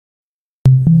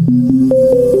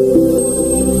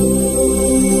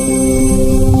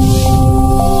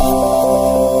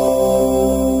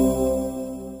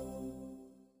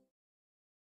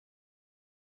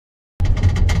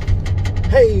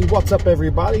What's up,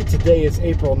 everybody? Today is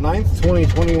April 9th,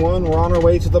 2021. We're on our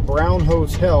way to the Brown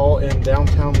Hotel in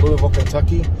downtown Louisville,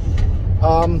 Kentucky.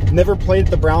 Never played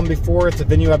at the Brown before. It's a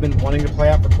venue I've been wanting to play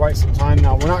at for quite some time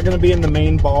now. We're not going to be in the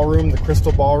main ballroom, the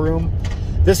Crystal Ballroom.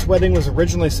 This wedding was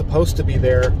originally supposed to be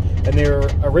there, and they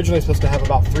were originally supposed to have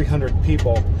about 300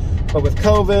 people. But with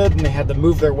COVID, and they had to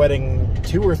move their wedding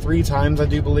 2 or 3 times, I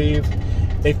do believe,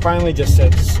 they finally just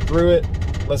said, screw it,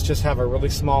 let's just have a really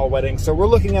small wedding. So we're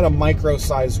looking at a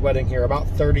micro-sized wedding here, about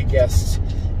 30 guests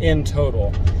in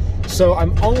total. So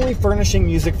I'm only furnishing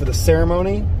music for the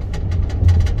ceremony,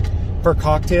 for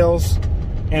cocktails,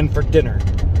 and for dinner.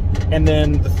 And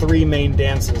then the 3 main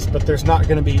dances, but there's not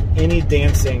going to be any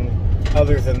dancing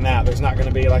other than that. There's not going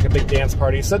to be like a big dance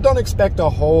party, so don't expect a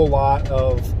whole lot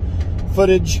of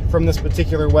footage from this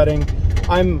particular wedding.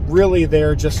 I'm really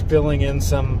there just filling in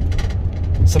some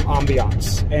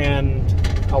ambiance and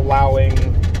allowing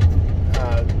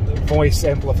voice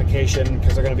amplification,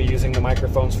 because they're going to be using the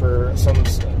microphones for some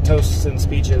toasts and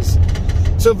speeches.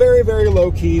 So very, very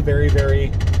low key, very, very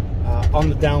on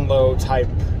the down low type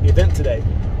event today.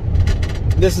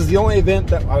 This is the only event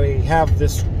that I have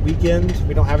this weekend.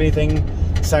 We don't have anything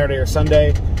Saturday or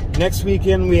Sunday. Next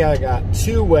weekend we got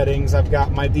 2 weddings. I've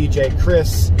got my DJ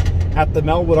Chris at the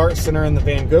Melwood Art Center in the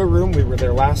Van Gogh Room. We were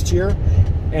there last year.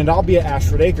 And I'll be at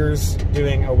Ashford Acres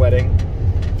doing a wedding.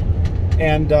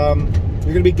 And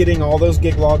you're going to be getting all those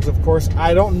gig logs, of course.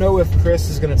 I don't know if Chris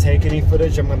is going to take any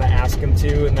footage. I'm going to ask him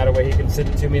to, and that way he can send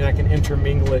it to me and I can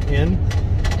intermingle it in.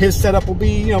 His setup will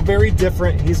be, very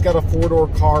different. He's got a 4-door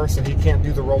car, so he can't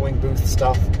do the rolling booth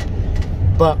stuff.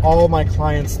 But all my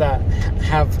clients that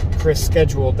have Chris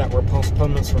scheduled that were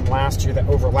postponements from last year that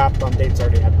overlapped on dates I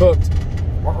already had booked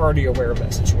are already aware of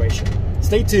that situation.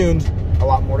 Stay tuned. A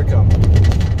lot more to come.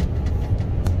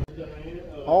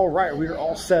 All right, we are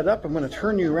all set up. I'm going to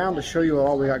turn you around to show you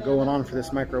all we got going on for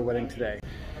this micro wedding today.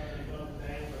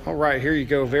 All right, here you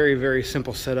go. Very, very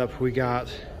simple setup. We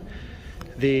got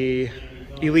the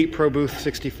Elite Pro Booth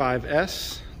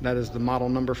 65S. That is the model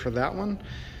number for that one,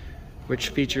 which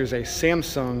features a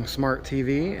Samsung Smart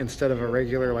TV instead of a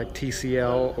regular like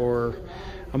TCL or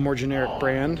a more generic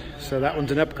brand. So that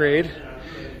one's an upgrade.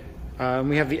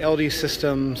 We have the LD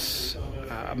Systems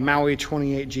Maui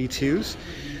 28 G2s.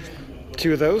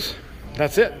 2 of those.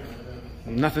 That's it.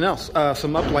 Nothing else.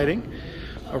 Some uplighting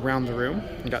around the room.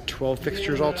 We got 12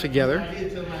 fixtures all together.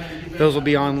 Those will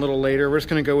be on a little later. We're just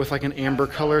going to go with like an amber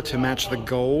color to match the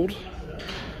gold.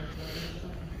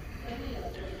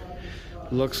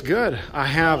 Looks good. I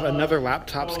have another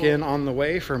laptop skin on the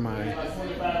way for my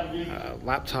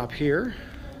laptop here.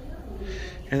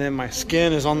 And then my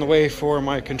skin is on the way for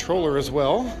my controller as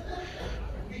well.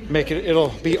 It'll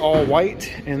be all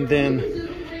white, and then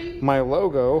my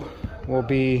logo will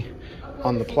be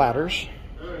on the platters.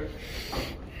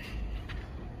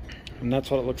 And that's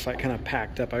what it looks like, kind of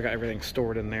packed up. I got everything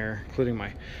stored in there, including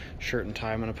my shirt and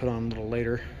tie I'm going to put on a little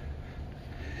later.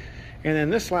 And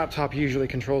then this laptop usually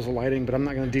controls the lighting, but I'm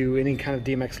not going to do any kind of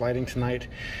DMX lighting tonight.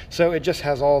 So it just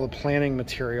has all the planning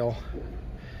material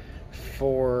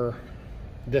for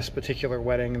this particular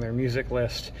wedding, their music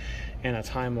list, and a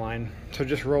timeline. So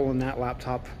just rolling that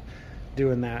laptop,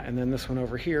 doing that. And then this one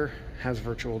over here has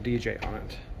virtual DJ on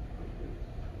it.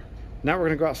 Now we're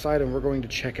going to go outside and we're going to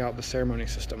check out the ceremony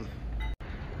system.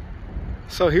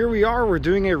 So here we are, we're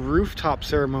doing a rooftop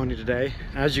ceremony today.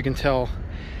 As you can tell,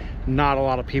 not a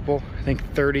lot of people. I think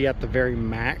 30 at the very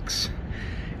max.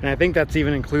 And I think that's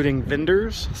even including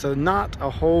vendors, so not a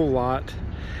whole lot.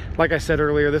 Like I said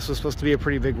earlier, this was supposed to be a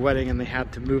pretty big wedding and they had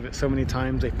to move it so many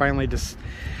times. They finally just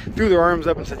threw their arms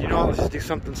up and said, let's just do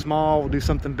something small, we'll do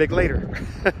something big later.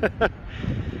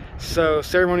 So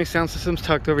ceremony sound system's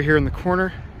tucked over here in the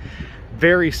corner.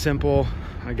 Very simple.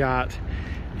 I got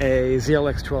a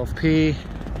ZLX 12P.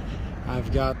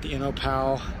 I've got the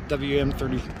InnoPal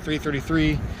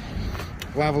WM333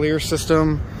 lavalier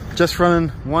system, just running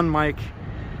 1 mic.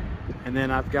 And then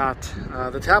I've got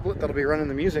the tablet that'll be running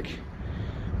the music.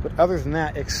 But other than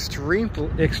that,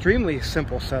 extremely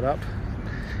simple setup.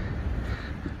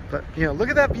 But look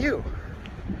at that view.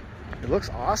 It looks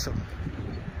awesome.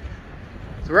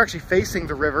 So we're actually facing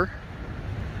the river.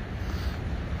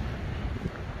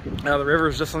 Now the river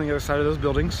is just on the other side of those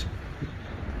buildings.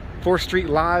 4th Street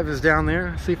Live is down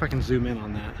there. Let's see if I can zoom in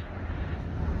on that.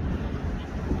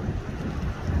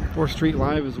 4th Street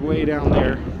Live is way down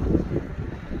there.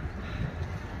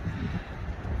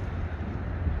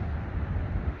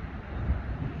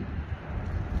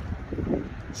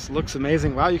 This looks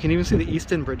amazing. Wow, you can even see the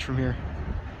East End Bridge from here.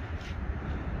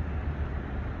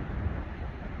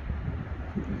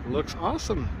 Looks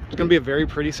awesome. It's going to be a very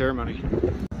pretty ceremony.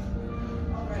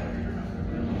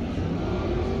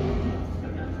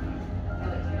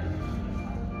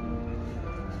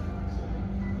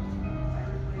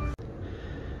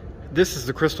 This is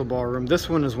the Crystal Ballroom. This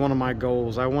one is one of my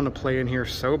goals. I want to play in here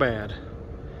so bad.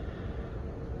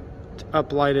 To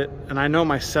uplight it, and I know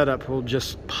my setup will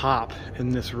just pop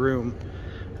in this room.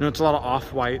 I know it's a lot of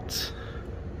off-whites,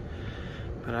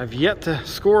 but I've yet to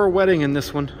score a wedding in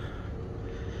this one.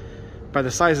 By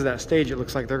the size of that stage, it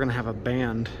looks like they're gonna have a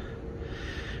band.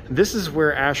 This is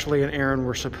where Ashley and Aaron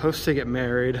were supposed to get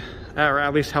married, or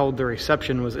at least held the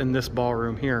reception, was in this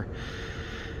ballroom here.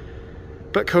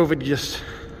 But COVID just,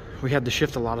 we had to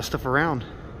shift a lot of stuff around.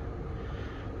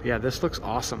 Yeah, this looks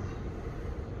awesome.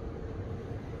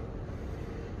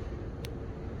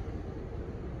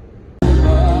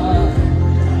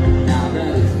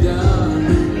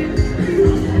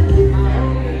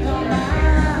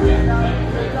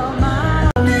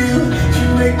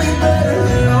 Make me better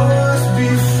than I was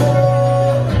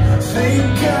before.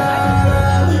 Thank God.